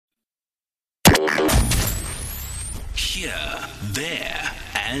Here, there,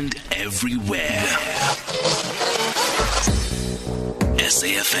 and everywhere.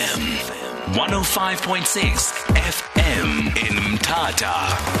 SAFM 105.6 FM in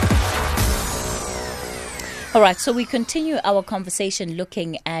Mthatha. All right, so we continue our conversation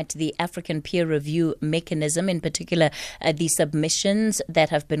looking at the African peer review mechanism, in particular the submissions that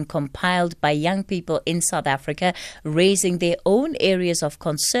have been compiled by young people in South Africa, raising their own areas of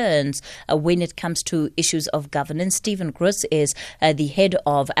concerns when it comes to issues of governance. Stephen Gruzd is the head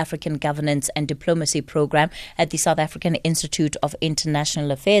of African Governance and Diplomacy Program at the South African Institute of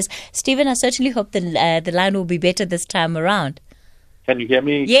International Affairs. Stephen, I certainly hope the line will be better this time around. Can you hear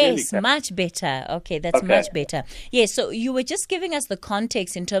me? Yes, clearly? much better. Okay, that's much better. Yes, so you were just giving us the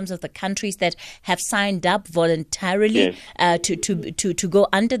context in terms of the countries that have signed up voluntarily to go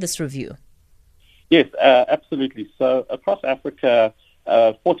under this review. Yes, absolutely. So across Africa,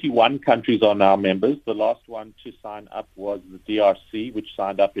 41 countries are now members. The last one to sign up was the DRC, which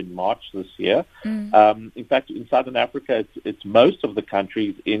signed up in March this year. In fact, in Southern Africa, it's most of the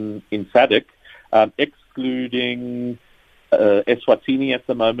countries in SADC, excluding Eswatini at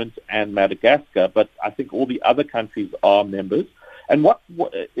the moment and Madagascar, but I think all the other countries are members. And what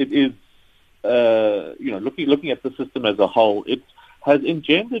it is, looking at the system as a whole, it has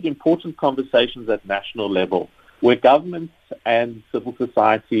engendered important conversations at national level, where governments and civil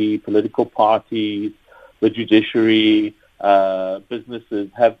society, political parties, the judiciary, businesses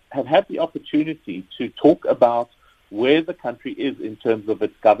have had the opportunity to talk about where the country is in terms of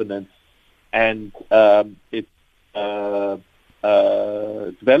its governance and its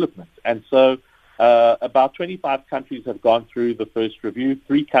development. And so about 25 countries have gone through the first review.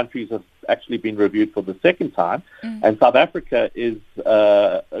 3 countries have actually been reviewed for the second time. And South Africa is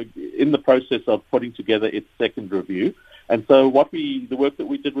in the process of putting together its second review. And so the work that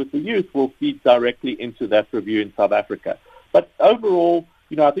we did with the youth will feed directly into that review in South Africa. But overall,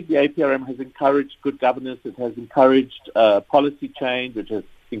 I think the APRM has encouraged good governance. It has encouraged policy change. It has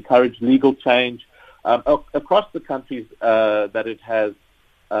encouraged legal change. Across the countries that it has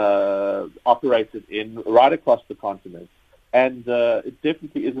operated in, right across the continent. And it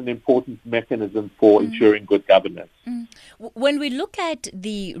definitely is an important mechanism for ensuring good governance. When we look at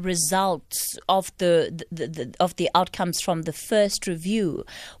the results of the outcomes from the first review,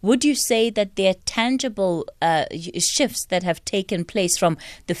 would you say that there are tangible shifts that have taken place from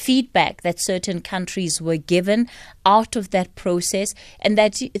the feedback that certain countries were given out of that process, and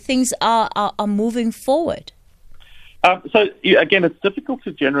that things are moving forward? Again, it's difficult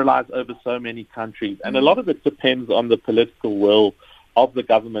to generalize over so many countries, and a lot of it depends on the political will of the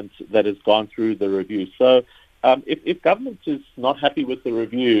government that has gone through the review. So if government is not happy with the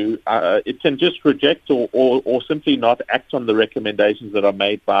review, it can just reject or simply not act on the recommendations that are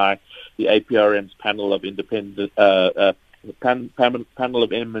made by the APRM's panel of independent panel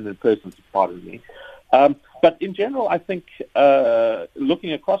of eminent persons, pardon me. But in general, I think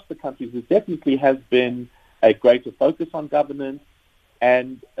looking across the countries, there definitely has been a greater focus on governance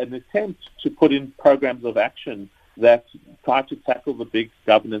and an attempt to put in programs of action that try to tackle the big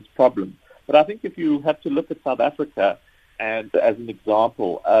governance problems. But I think if you have to look at South Africa, and as an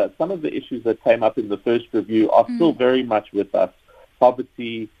example, some of the issues that came up in the first review are still very much with us.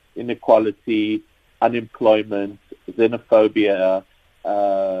 Poverty, inequality, unemployment, xenophobia,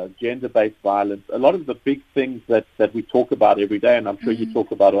 gender-based violence, a lot of the big things that we talk about every day, and I'm sure you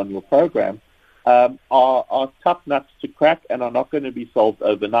talk about on your program, are tough nuts to crack and are not going to be solved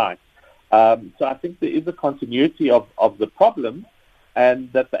overnight. So I think there is a continuity of the problem,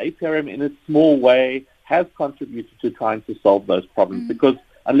 and that the APRM in its small way has contributed to trying to solve those problems, because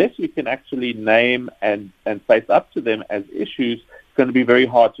unless you can actually name and face up to them as issues, it's going to be very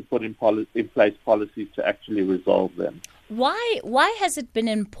hard to put in place policies to actually resolve them. Why has it been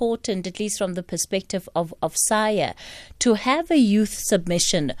important, at least from the perspective of SAIA, to have a youth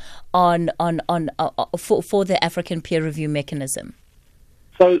submission for the African peer review mechanism?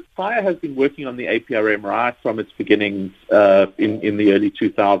 So SAIA has been working on the APRM right from its beginnings in the early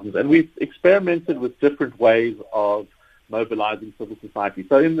 2000s, and we've experimented with different ways of mobilizing civil society.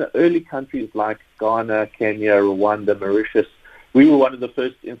 So in the early countries like Ghana, Kenya, Rwanda, Mauritius, we were one of the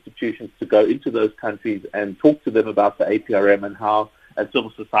first institutions to go into those countries and talk to them about the APRM and how, as civil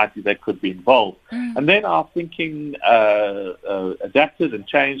society, they could be involved. And then our thinking adapted and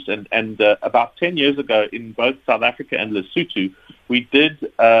changed. And about 10 years ago, in both South Africa and Lesotho, we did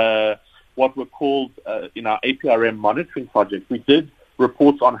what were called, in our APRM monitoring project, we did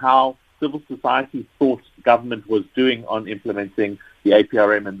reports on how civil society thought government was doing on implementing the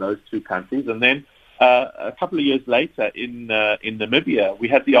APRM in those two countries. And then a couple of years later in Namibia, we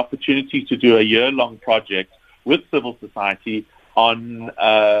had the opportunity to do a year-long project with civil society on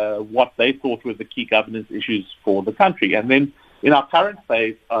what they thought were the key governance issues for the country. And then in our current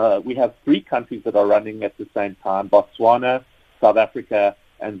phase, we have 3 countries that are running at the same time: Botswana, South Africa,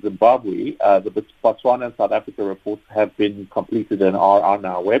 and Zimbabwe. The Botswana and South Africa reports have been completed and are on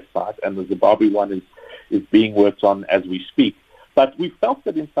our website, and the Zimbabwe one is being worked on as we speak. But we felt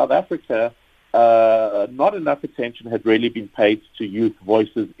that in South Africa, not enough attention had really been paid to youth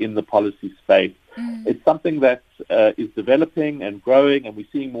voices in the policy space. It's something that is developing and growing, and we're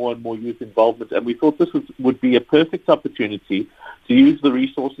seeing more and more youth involvement, and we thought this would be a perfect opportunity to use the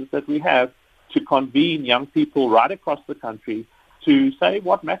resources that we have to convene young people right across the country to say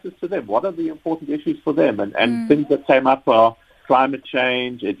what matters to them, what are the important issues for them, and things that came up are climate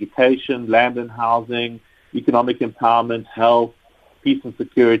change, education, land and housing, economic empowerment, health, peace and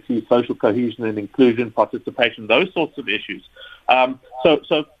security, social cohesion and inclusion, participation, those sorts of issues.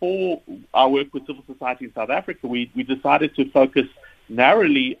 So for our work with civil society in South Africa, we decided to focus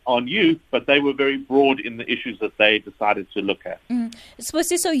narrowly on youth, but they were very broad in the issues that they decided to look at.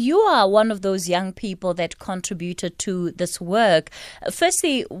 Sibusiso, you are one of those young people that contributed to this work.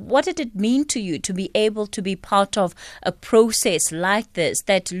 Firstly, what did it mean to you to be able to be part of a process like this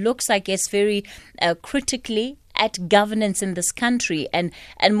that looks, I guess, very critically at governance in this country, and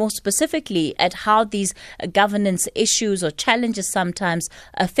more specifically at how these governance issues or challenges sometimes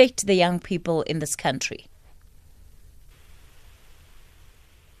affect the young people in this country?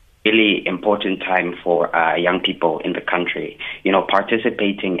 Really important time for young people in the country.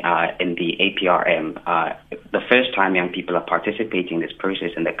 Participating in the APRM, the first time young people are participating in this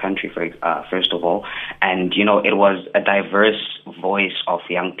process in the country, first of all. And, it was a diverse voice of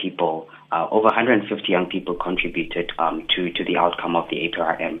young people. Over 150 young people contributed to the outcome of the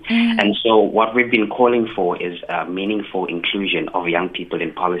APRM. And so what we've been calling for is meaningful inclusion of young people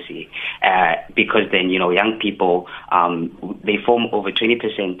in policy, because then, young people, they form over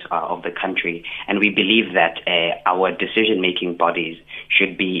 20% of the country, and we believe that our decision-making bodies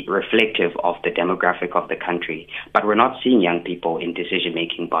should be reflective of the demographic of the country. But we're not seeing young people in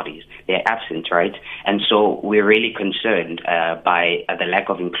decision-making bodies. They're absent, right? And so we're really concerned by the lack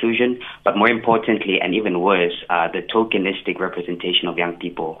of inclusion, but more importantly, and even worse, the tokenistic representation of young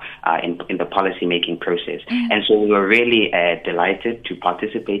people in the policy-making process. And so we were really delighted to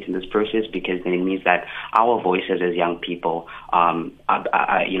participate in this process, because then it means that our voices as young people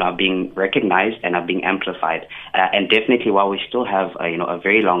are being recognized and are being amplified. And definitely, while we still have a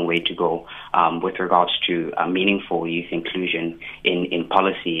very long way to go with regards to meaningful youth inclusion in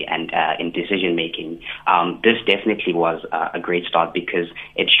policy and in decision-making, this definitely was a great start, because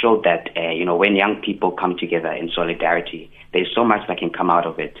it showed that when young people come together in solidarity, there's so much that can come out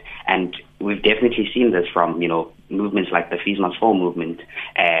of it. And we've definitely seen this from, movements like the Fees Must Fall movement.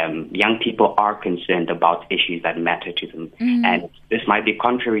 Young people are concerned about issues that matter to them. And this might be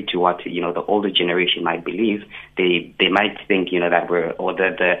contrary to what, the older generation might believe. They might think,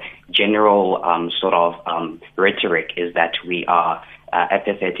 that the general sort of rhetoric is that we are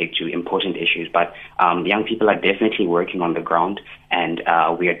apathetic to important issues, but young people are definitely working on the ground, and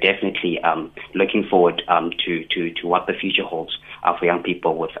we are definitely looking forward to what the future holds for young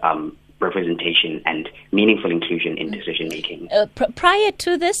people with representation and meaningful inclusion in decision making. Prior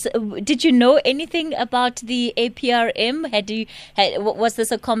to this, did you know anything about the APRM? Was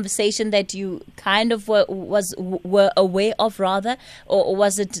this a conversation that you kind of were aware of, rather, or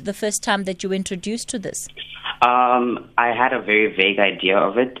was it the first time that you were introduced to this? I had a very vague idea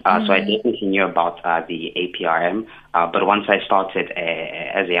of it, so I definitely knew about the APRM. But once I started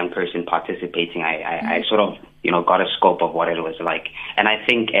as a young person participating, I sort of got a scope of what it was like. And I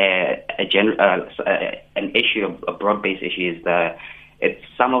think an issue, a broad-based issue, is it's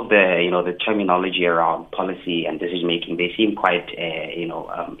some of the terminology around policy and decision making. They seem quite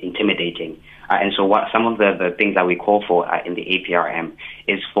intimidating. And so some of the things that we call for in the APRM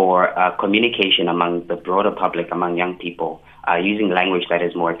is for communication among the broader public, among young people, using language that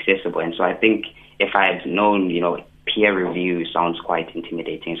is more accessible. And so I think if I had known, peer review sounds quite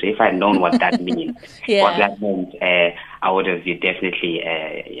intimidating. So if I had known what that means, what that meant, I would have definitely,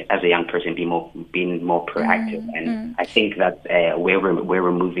 as a young person, been more proactive. And I think that's where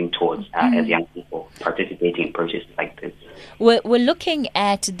we're moving towards as young people participating in processes like this. We're looking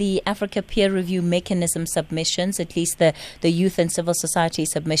at the Africa Peer Review Mechanism submissions, at least the youth and civil society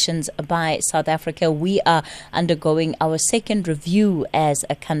submissions by South Africa. We are undergoing our second review as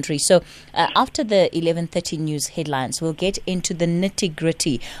a country. So after the 11:30 news headlines, we'll get into the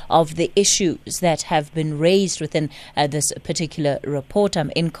nitty-gritty of the issues that have been raised within this particular report.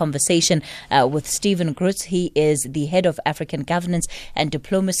 I'm in conversation with Stephen Gruzd. He is the head of African governance and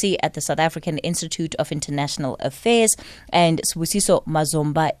diplomacy at the South African Institute of International Affairs, and Sibusiso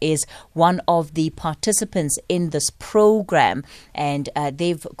Mazomba is one of the participants in this program, and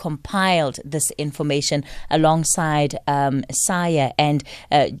they've compiled this information alongside Saya and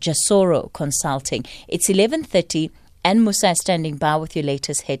Jasoro Consulting. It's 11:30. And Musa is standing by with your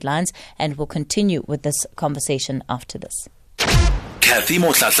latest headlines, and we'll continue with this conversation after this. Kathy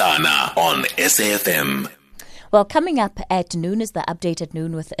Motlatlana on SAFM. Well, coming up at noon is the update at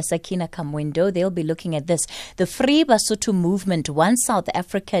noon with Sakina Kamwendo. They'll be looking at this. The Free Basotho movement wants South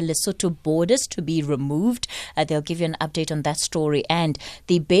Africa-Lesotho borders to be removed. They'll give you an update on that story. And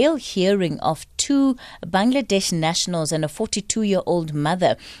the bail hearing of 2 Bangladesh nationals and a 42-year-old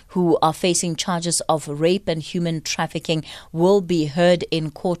mother who are facing charges of rape and human trafficking will be heard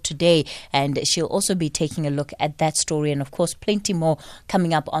in court today. And she'll also be taking a look at that story. And, of course, plenty more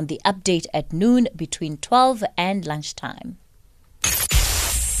coming up on the update at noon between 12 and lunchtime.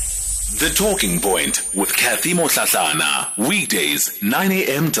 The Talking Point with Kathy Motlatlana. Weekdays, 9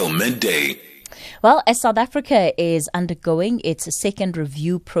 a.m. till midday. Well, as South Africa is undergoing its second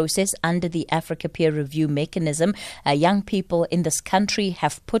review process under the Africa Peer Review Mechanism, young people in this country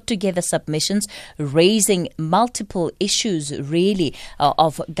have put together submissions raising multiple issues, really,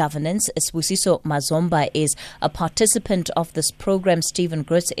 of governance. Sibusiso Mazomba is a participant of this program. Stephen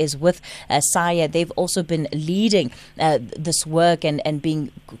Gruzd is with Saya. They've also been leading this work and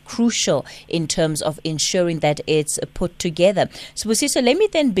being crucial in terms of ensuring that it's put together. Sibusiso, let me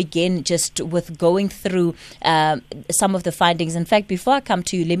then begin just with going through some of the findings. In fact, before I come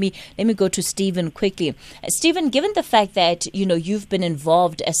to you, let me go to Stephen quickly. Stephen, given the fact that you've been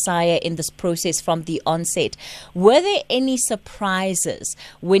involved as Saya in this process from the onset, were there any surprises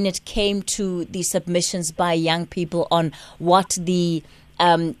when it came to the submissions by young people on what the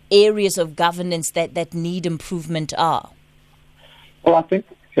areas of governance that need improvement are? Well, I think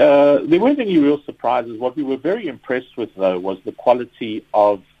there weren't any real surprises. What we were very impressed with, though, was the quality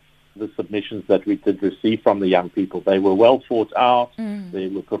of the submissions that we did receive from the young people. They were well thought out. They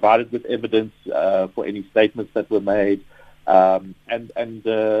were provided with evidence for any statements that were made. And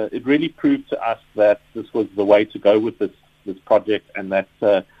it really proved to us that this was the way to go with this project, and that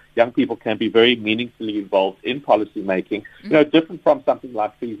young people can be very meaningfully involved in policy making. Different from something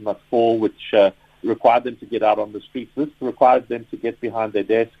like Fees Must Fall, which required them to get out on the streets. This required them to get behind their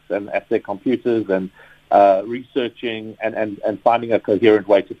desks and at their computers and researching and finding a coherent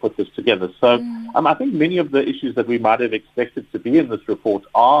way to put this together. So I think many of the issues that we might have expected to be in this report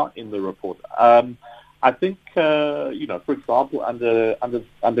are in the report. I think, for example,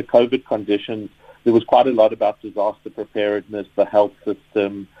 under COVID conditions, there was quite a lot about disaster preparedness, the health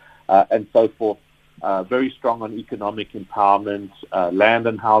system, and so forth. Very strong on economic empowerment. Land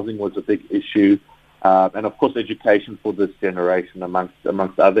and housing was a big issue. And, of course, education for this generation,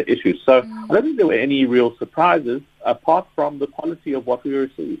 amongst other issues. So I don't think there were any real surprises, apart from the quality of what we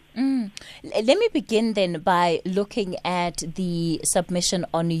received. Let me begin then by looking at the submission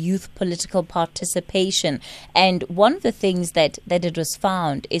on youth political participation. And one of the things that it was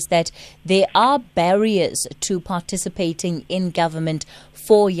found is that there are barriers to participating in government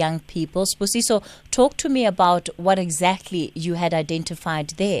for young people. Sibusiso, talk to me about what exactly you had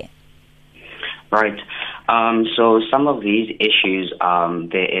identified there. Right. So some of these issues,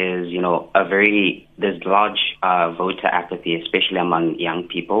 there is, there's large voter apathy, especially among young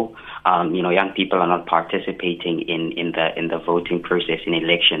people. Young people are not participating in the voting process in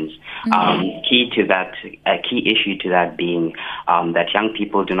elections. A key issue to that being that young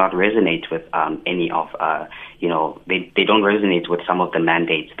people do not resonate with any of, they don't resonate with some of the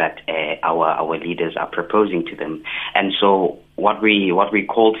mandates that our leaders are proposing to them. And so what we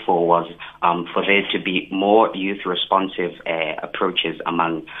called for was for there to be more youth responsive approaches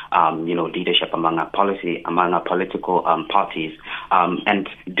among leadership, among our political parties, and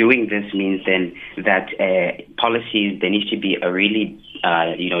doing this means then that policies, there needs to be a really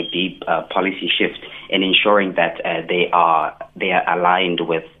deep policy shift in ensuring that they are aligned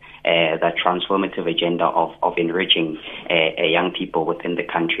with the transformative agenda of enriching young people within the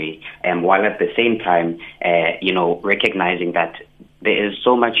country, while at the same time, recognizing that there is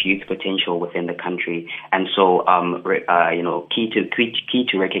so much youth potential within the country, and so key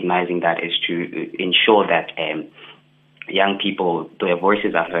to recognizing that is to ensure that young people, their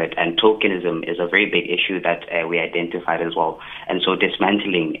voices are heard, and tokenism is a very big issue that we identified as well. And so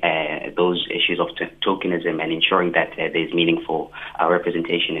dismantling those issues of tokenism and ensuring that there's meaningful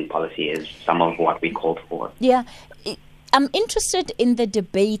representation in policy is some of what we called for. Yeah. I'm interested in the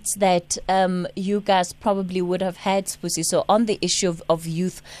debates that you guys probably would have had, Sibusiso, on the issue of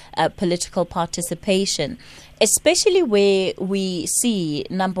youth political participation, especially where we see,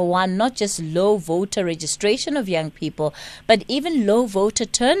 number one, not just low voter registration of young people, but even low voter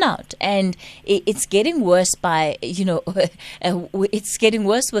turnout. And it's getting worse by, it's getting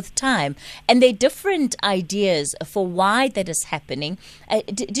worse with time. And there are different ideas for why that is happening.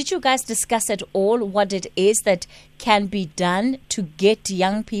 Did you guys discuss at all what it is that can be done to get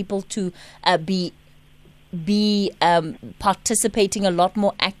young people to be participating a lot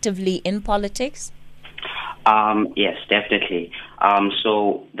more actively in politics? Yes, definitely.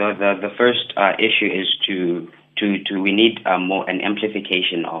 So the first issue is we need more an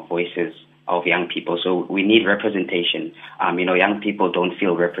amplification of voices of young people. So we need representation. Young people don't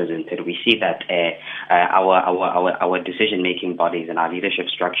feel represented. We see that our decision-making bodies and our leadership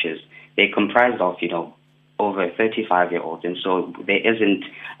structures, they're comprised of over 35-year-olds, and so there isn't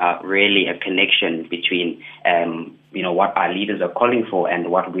really a connection between what our leaders are calling for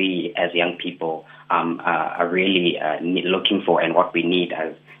and what we as young people are really looking for and what we need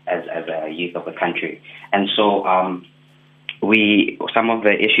as a youth of the country. And so some of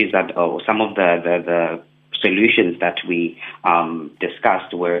the issues some of the solutions that we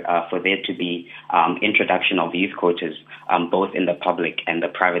discussed were for there to be introduction of youth quotas, both in the public and the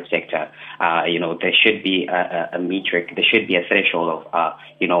private sector. There should be a metric, there should be a threshold of,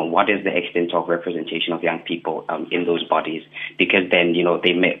 what is the extent of representation of young people in those bodies, because then,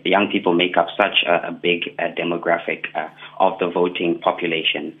 young people make up such a big demographic of the voting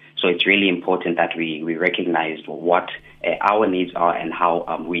population. So it's really important that we recognize what our needs are and how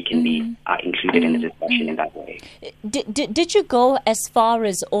we can be included in the discussion in that way. Did you go as far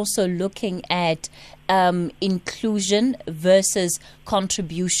as also looking at inclusion versus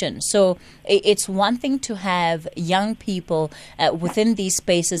contribution? So it's one thing to have young people within these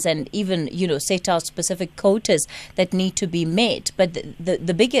spaces and even, set out specific quotas that need to be met. But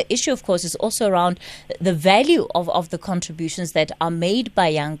the bigger issue, of course, is also around the value of the contributions that are made by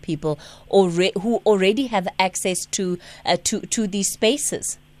young people who already have access to these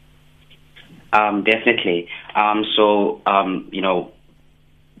spaces. Definitely.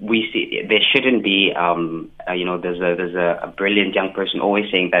 We see there shouldn't be, there's a brilliant young person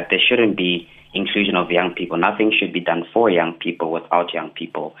always saying that there shouldn't be inclusion of young people. Nothing should be done for young people without young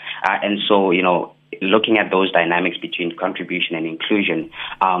people. And so, looking at those dynamics between contribution and inclusion,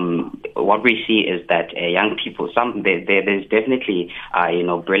 what we see is that young people, there's definitely,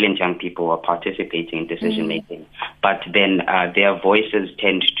 brilliant young people who are participating in decision making, but then their voices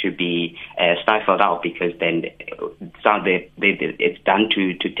tend to be stifled out because then it's done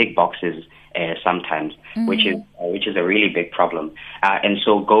to tick boxes sometimes, which is a really big problem. And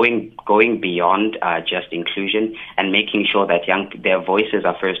so going beyond just inclusion and making sure that their voices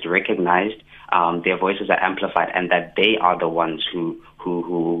are first recognized, their voices are amplified, and that they are the ones who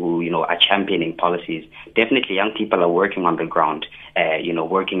are championing policies. Definitely, young people are working on the ground,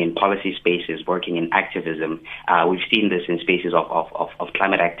 working in policy spaces, working in activism. We've seen this in spaces of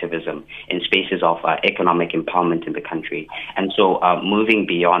climate activism, in spaces of economic empowerment in the country. And so, moving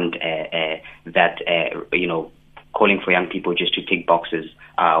beyond that, calling for young people just to tick boxes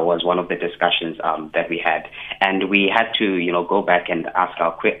was one of the discussions that we had, and we had to go back and ask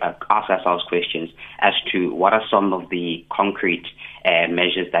ourselves questions as to what are some of the concrete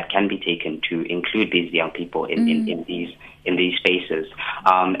measures that can be taken to include these young people in these spaces.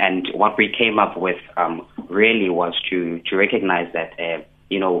 And what we came up with really was to recognize that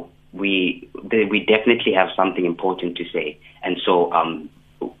we definitely have something important to say, and so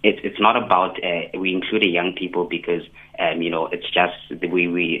it's not about we include young people because it's just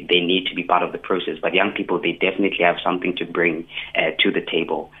they need to be part of the process. But young people, they definitely have something to bring to the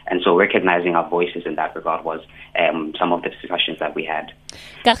table, and so recognizing our voices in that regard was some of the discussions that we had.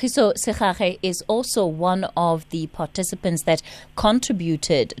 Kagiso Segage is also one of the participants that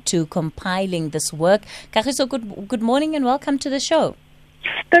contributed to compiling this work. Kagiso, good morning and welcome to the show.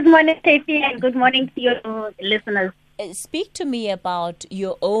 Good morning, Stacey, and good morning to your listeners. Speak to me about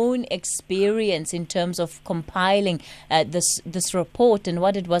your own experience in terms of compiling this report and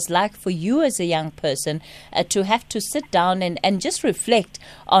what it was like for you as a young person to have to sit down and just reflect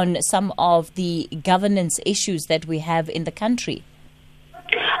on some of the governance issues that we have in the country.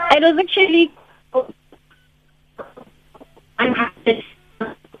 It was actually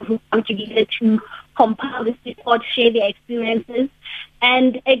who contributed to compile this report, share their experiences,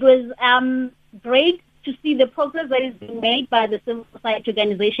 and it was great to see the progress that is being made by the civil society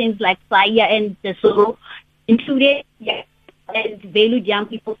organizations like SAIA and Jasoro, including and valued young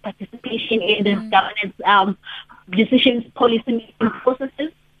people's participation in this governance decisions, policy making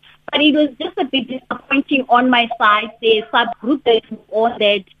processes. But it was just a bit disappointing on my side. The subgroup that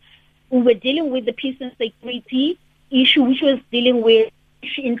we were dealing with the peace and security issue, which was dealing with,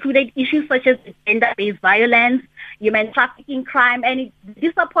 included issues such as gender-based violence, human trafficking, crime, and the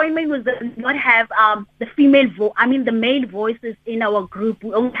disappointment was that we did not have the male voices in our group.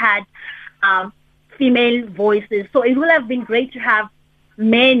 We only had female voices. So it would have been great to have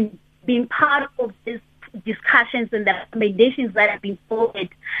men being part of these discussions and the recommendations that have been forwarded.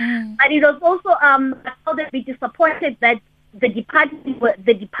 But it was also I felt a bit disappointed that the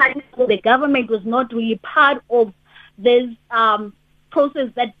government was not really part of this process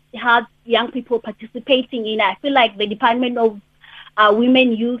that had young people participating in. I feel like the Department of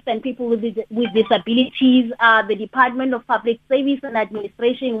Women, Youth and People with Disabilities, the Department of Public Service and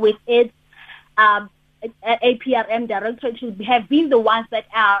Administration with its APRM directorate should have been the ones that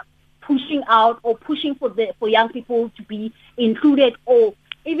are pushing out or pushing for young people to be included, or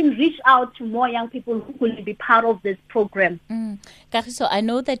even reach out to more young people who will be part of this program. Kagiso, I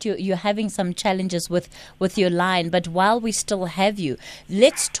know that you're having some challenges with your line, but while we still have you,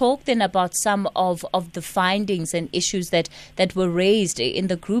 let's talk then about some of the findings and issues that were raised in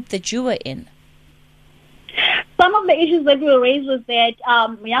the group that you were in. Some of the issues that were raised was that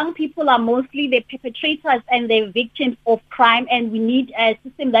young people are mostly the perpetrators and the victims of crime, and we need a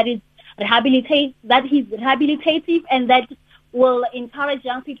system that is rehabilitative and that will encourage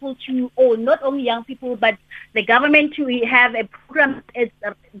young people to, or not only young people, but the government to have a program,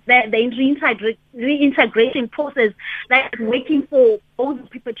 the reintegration process that is waiting for both the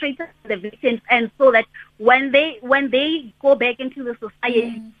perpetrators and the victims, and so that when they go back into the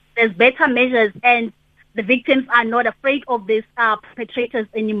society, there's better measures and the victims are not afraid of these perpetrators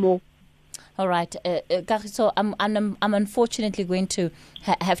anymore. All right, Kagiso, I'm unfortunately going to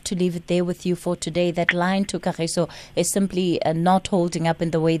have to leave it there with you for today. That line to Kagiso is simply not holding up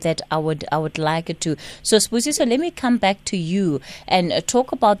in the way that I would like it to. So, Sibusiso, let me come back to you and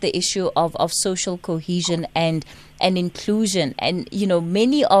talk about the issue of social cohesion and inclusion. And, you know,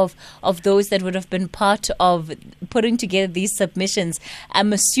 many of those that would have been part of putting together these submissions,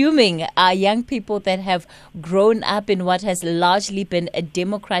 I'm assuming, are young people that have grown up in what has largely been a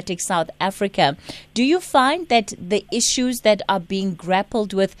democratic South Africa. Do you find that the issues that are being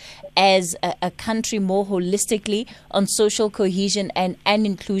grappled with as a country more holistically on social cohesion and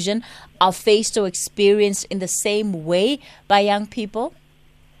inclusion are faced or experienced in the same way by young people?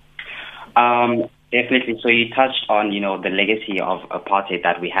 Definitely. So you touched on, the legacy of apartheid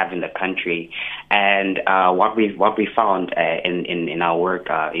that we have in the country, and what we found in our work,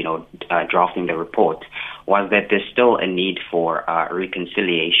 drafting the report, was that there's still a need for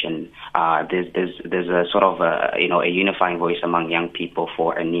reconciliation. There's a sort of a unifying voice among young people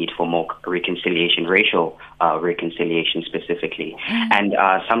for a need for more reconciliation, racial reconciliation specifically, and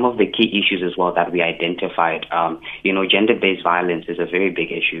some of the key issues as well that we identified. Gender-based violence is a very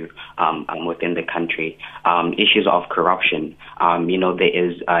big issue within the country. Issues of corruption. There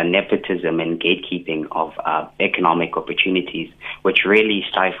is nepotism and gatekeeping of economic opportunities, which really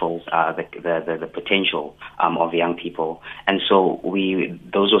stifles the potential of young people. And so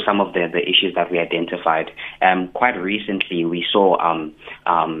those were some of the issues that we identified. Quite recently, we saw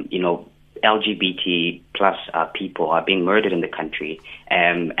LGBT plus people are being murdered in the country,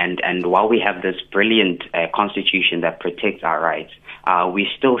 and while we have this brilliant constitution that protects our rights, we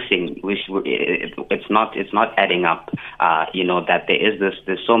still think it's not adding up. That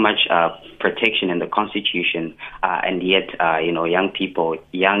there's so much protection in the constitution, and yet young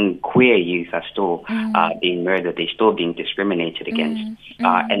queer youth are still being murdered. They're still being discriminated against,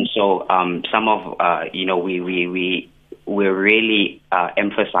 and so some of we're really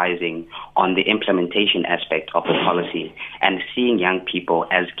emphasizing on the implementation aspect of the policy and seeing young people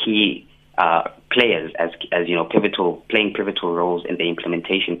as key players, as playing pivotal roles in the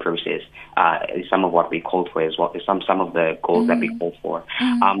implementation process. Some of what we called for as well, some of the goals that we called for,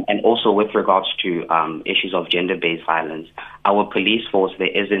 and also with regards to issues of gender-based violence, our police force, there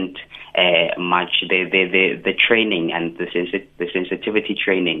isn't much. The training and the sensitivity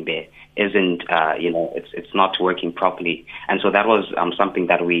training there isn't. It's not working properly, and so that was something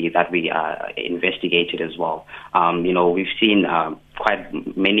that we investigated as well. We've seen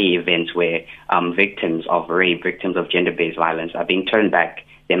quite many events where victims of rape, victims of gender-based violence are being turned back.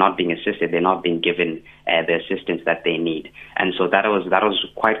 They're not being assisted. They're not being given the assistance that they need. And so that was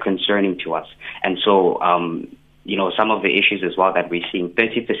quite concerning to us. And so, some of the issues as well that we're seeing,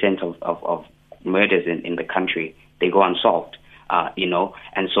 30% of murders in the country, they go unsolved.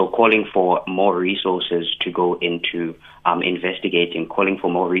 and so calling for more resources to go into investigating, calling for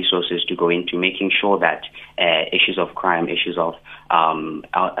more resources to go into making sure that issues of crime, issues of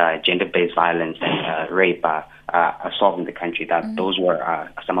gender-based violence and rape are solved in the country. That those were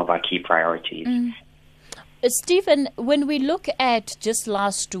some of our key priorities. Stephen, when we look at just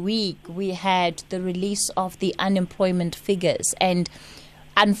last week, we had the release of the unemployment figures, and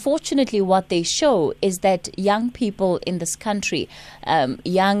unfortunately what they show is that young people in this country,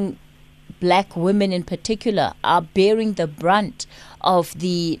 young black women in particular, are bearing the brunt of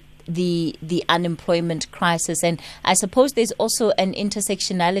the unemployment crisis. And I suppose there's also an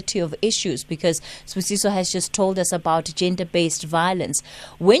intersectionality of issues, because Sibusiso has just told us about gender-based violence.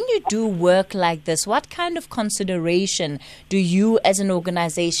 When you do work like this, what kind of consideration do you as an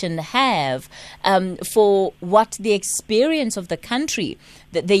organization have for what the experience of the country,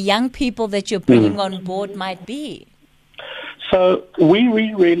 the young people that you're bringing on board might be? So we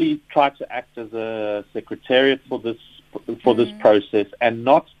really try to act as a secretariat for this process and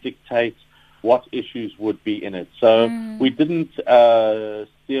not dictate what issues would be in it. So we didn't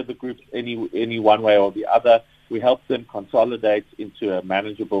steer the groups any one way or the other. We helped them consolidate into a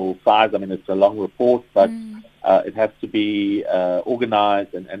manageable size. I mean, it's a long report, but it has to be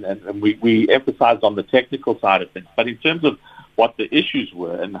organized, and we emphasized on the technical side of things. But in terms of what the issues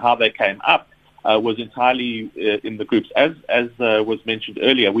were and how they came up, was entirely in the groups. As was mentioned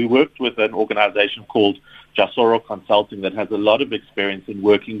earlier, we worked with an organization called Jasoro Consulting that has a lot of experience in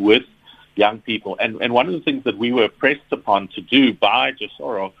working with young people. And one of the things that we were pressed upon to do by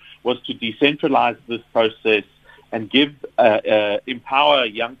Jasoro was to decentralize this process and empower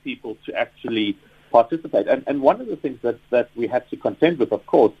young people to actually participate. And one of the things that we had to contend with, of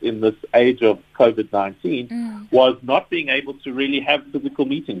course, in this age of COVID-19 was not being able to really have physical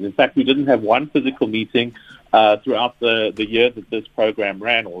meetings. In fact, we didn't have one physical meeting throughout the year that this program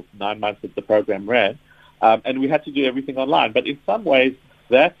ran, or 9 months that the program ran. And we had to do everything online. But in some ways,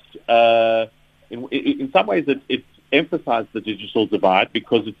 it emphasized the digital divide,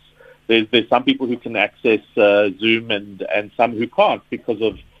 because there's some people who can access Zoom and some who can't because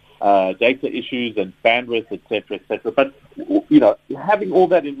of data issues and bandwidth, et cetera. But, having all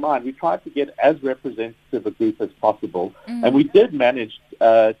that in mind, we tried to get as representative a group as possible. And we did manage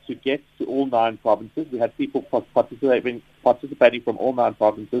to get to all 9 provinces. We had people participating from all 9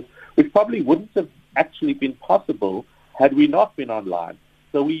 provinces, which probably wouldn't have actually been possible had we not been online.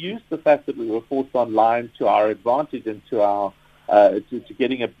 So we used the fact that we were forced online to our advantage and to our to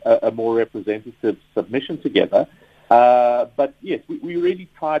getting a more representative submission together. But yes, we really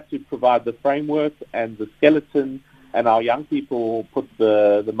tried to provide the framework and the skeleton, and our young people put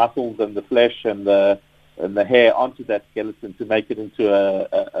the muscles and the flesh and the hair onto that skeleton to make it into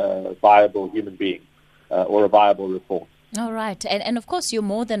a viable human being or a viable report. All right. And of course, you're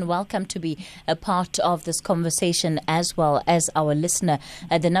more than welcome to be a part of this conversation as well as our listener.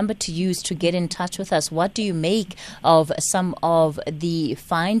 The number to use to get in touch with us, what do you make of some of the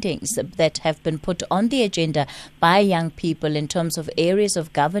findings that have been put on the agenda by young people in terms of areas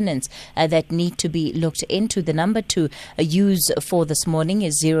of governance that need to be looked into? The number to use for this morning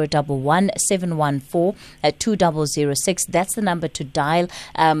is 011-714-2006. That's the number to dial.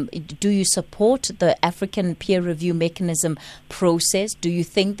 Do you support the African peer review mechanism process? Do you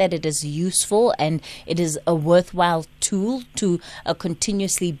think that it is useful and it is a worthwhile tool to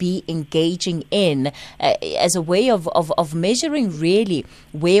continuously be engaging in as a way of measuring really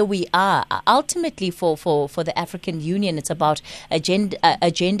where we are? Ultimately, for the African Union, it's about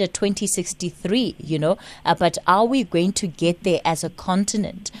Agenda 2063, but are we going to get there as a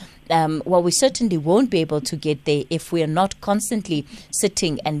continent? Well, we certainly won't be able to get there if we are not constantly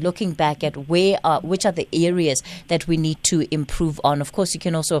sitting and looking back at which are the areas that we need to improve on. Of course, you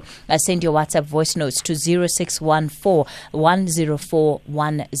can also send your WhatsApp voice notes to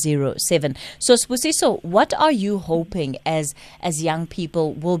 0614-104-107. So, Sibusiso, what are you hoping as young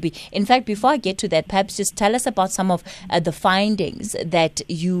people will be? In fact, before I get to that, perhaps just tell us about some of the findings that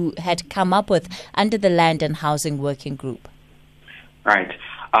you had come up with under the Land and Housing Working Group. Right.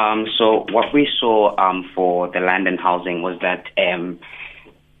 So what we saw for the land and housing was that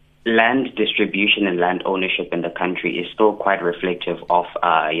land distribution and land ownership in the country is still quite reflective of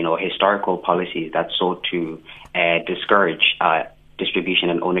historical policies that sought to discourage distribution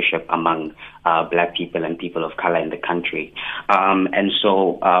and ownership among black people and people of color in the country. And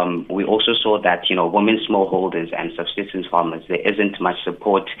so we also saw that, women smallholders and subsistence farmers, there isn't much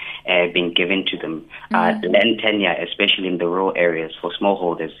support being given to them. Land tenure, especially in the rural areas for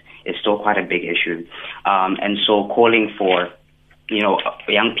smallholders, is still quite a big issue. And so calling for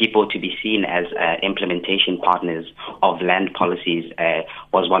young people to be seen as implementation partners of land policies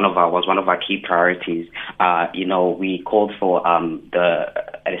was one of our key priorities. We called for the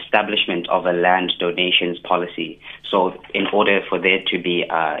establishment of a land donations policy. So, in order for there to be,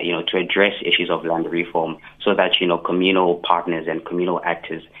 to address issues of land reform, so that communal partners and communal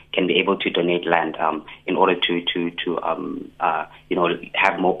actors can be able to donate land in order to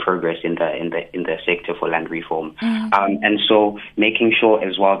have more progress in the sector for land reform. And so making sure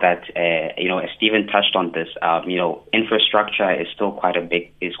as well that as Stephen touched on this, infrastructure is still quite a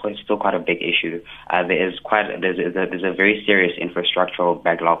big issue. There's a very serious infrastructural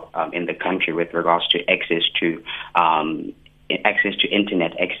backlog in the country with regards to access to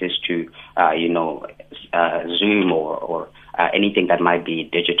internet, access to Zoom or anything that might be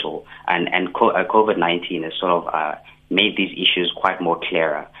digital, and COVID-19 has sort of made these issues quite more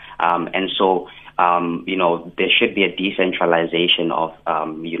clearer, and so there should be a decentralization of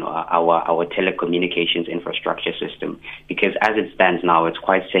our telecommunications infrastructure system, because as it stands now, it's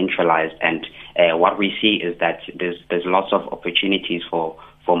quite centralized, and what we see is that there's lots of opportunities for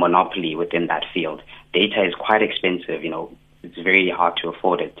monopoly within that field. Data is quite expensive, it's very hard to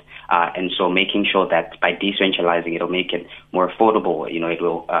afford it. And so making sure that by decentralizing, it'll make it more affordable. It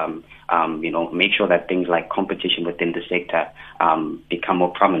will, make sure that things like competition within the sector become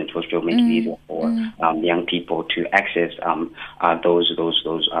more prominent, which will make it easier for young people to access those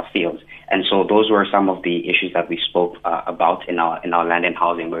fields. And so those were some of the issues that we spoke about in our land and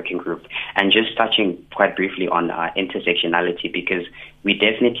housing working group. And just touching quite briefly on intersectionality, because we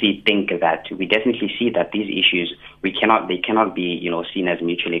definitely see that these issues they cannot be seen as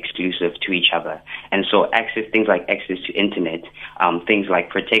mutually exclusive to each other. And so things like access to internet, things like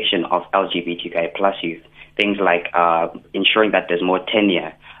protection of LGBTQI plus youth, things like ensuring that there's more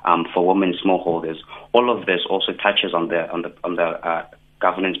tenure for women smallholders. All of this also touches on the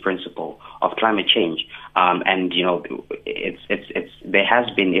governance principle of climate change, and it has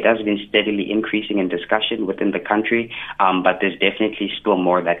been steadily increasing in discussion within the country, but there's definitely still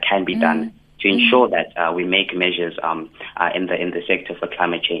more that can be done to ensure that we make measures in the sector for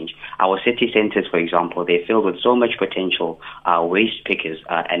climate change. Our city centers, for example, they're filled with so much potential waste pickers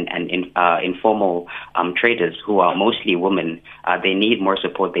and informal traders who are mostly women. They need more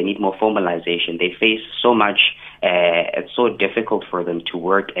support. They need more formalization. They face so much. It's so difficult for them to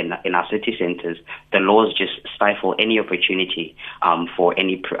work in our city centers. The laws just stifle any opportunity for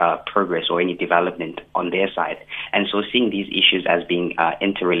any progress or any development on their side. And so seeing these issues as being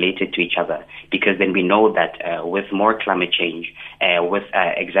interrelated to each other, because then we know that with more climate change, with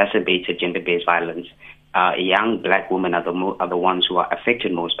exacerbated gender-based violence, young black women are the ones who are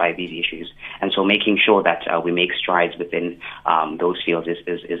affected most by these issues. And so making sure that we make strides within those fields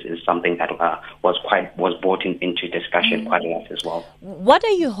is something that was brought into discussion quite a lot as well. What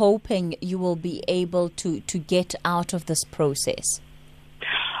are you hoping you will be able to get out of this process?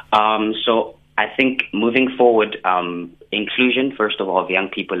 So I think moving forward, inclusion, first of all, of young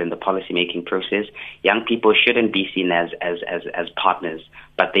people in the policy-making process. Young people shouldn't be seen as partners,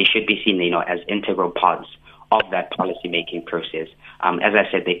 but they should be seen, as integral parts of that policy-making process. As I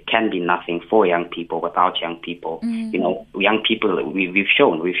said, there can be nothing for young people without young people. Young people, we've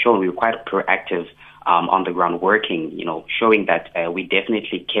shown we're quite proactive on the ground, working, showing that we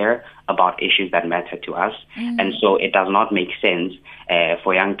definitely care about issues that matter to us. And so it does not make sense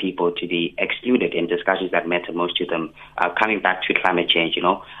for young people to be excluded in discussions that matter most to them. Coming back to climate change,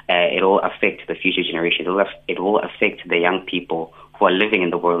 it will affect the future generation. It will affect the young people who are living in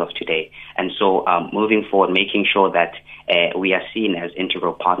the world of today. And so moving forward, making sure that we are seen as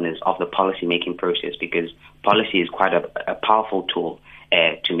integral partners of the policy-making process, because policy is quite a powerful tool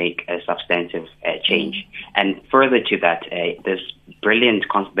to make a substantive change. And further to that, this brilliant,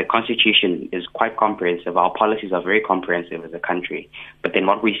 the Constitution is quite comprehensive. Our policies are very comprehensive as a country. But then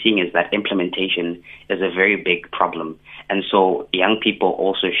what we're seeing is that implementation is a very big problem. And so young people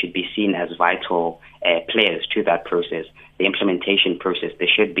also should be seen as vital players to that process. The implementation process, there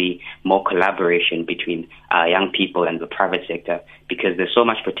should be more collaboration between young people and the private sector, because there's so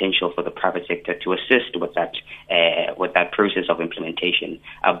much potential for the private sector to assist with that process of implementation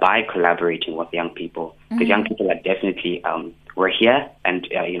by collaborating with young people, because young people are definitely we're here, and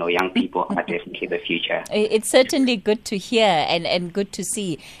young people are definitely the future. It's certainly good to hear and good to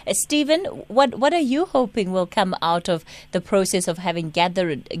see. Stephen, what are you hoping will come out of the process of having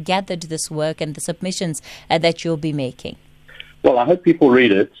gathered this work and the submissions that you'll be making? Well, I hope people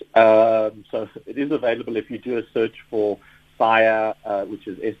read it. So it is available if you do a search for SIA, which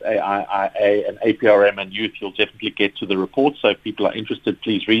is SAIIA, and APRM and Youth, you'll definitely get to the report. So if people are interested,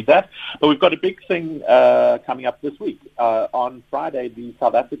 please read that. But we've got a big thing coming up this week. On Friday, the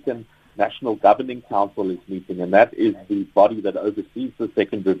South African National Governing Council is meeting, and that is the body that oversees the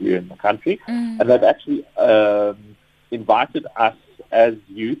second review in the country. And they've actually invited us as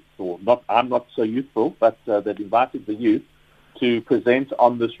youth, or not, I'm not so youthful, but they've invited the youth to present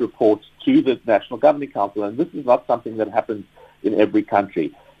on this report to the National Governing Council. And this is not something that happens in every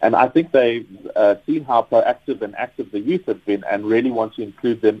country. And I think they've seen how proactive and active the youth have been and really want to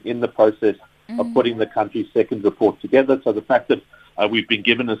include them in the process of putting the country's second report together. So the fact that we've been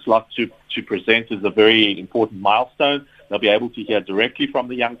given a slot to present is a very important milestone. They'll be able to hear directly from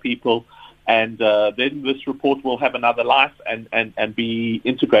the young people. And then this report will have another life and be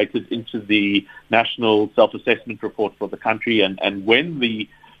integrated into the national self-assessment report for the country. And when the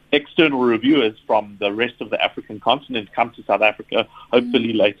external reviewers from the rest of the African continent come to South Africa,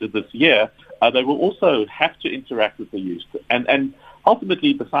 hopefully later this year, they will also have to interact with the youth. And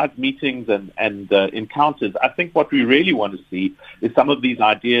ultimately, besides meetings and encounters, I think what we really want to see is some of these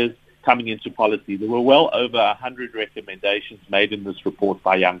ideas coming into policy. There were well over 100 recommendations made in this report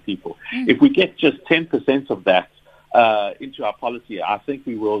by young people. If we get just 10% of that into our policy, I think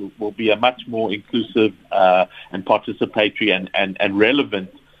we will be a much more inclusive and participatory and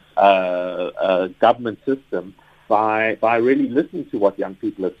relevant government system by really listening to what young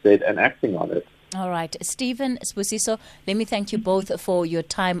people have said and acting on it. All right. Stephen, Sibusiso, let me thank you both for your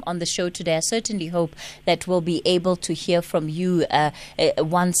time on the show today. I certainly hope that we'll be able to hear from you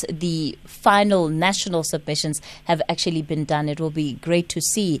once the final national submissions have actually been done. It will be great to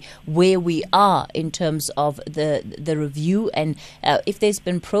see where we are in terms of the review and if there's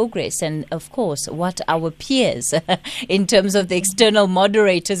been progress, and, of course, what our peers in terms of the external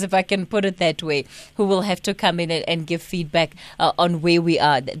moderators, if I can put it that way, who will have to come in and give feedback on where we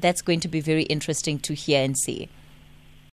are. That's going to be very interesting to hear and see.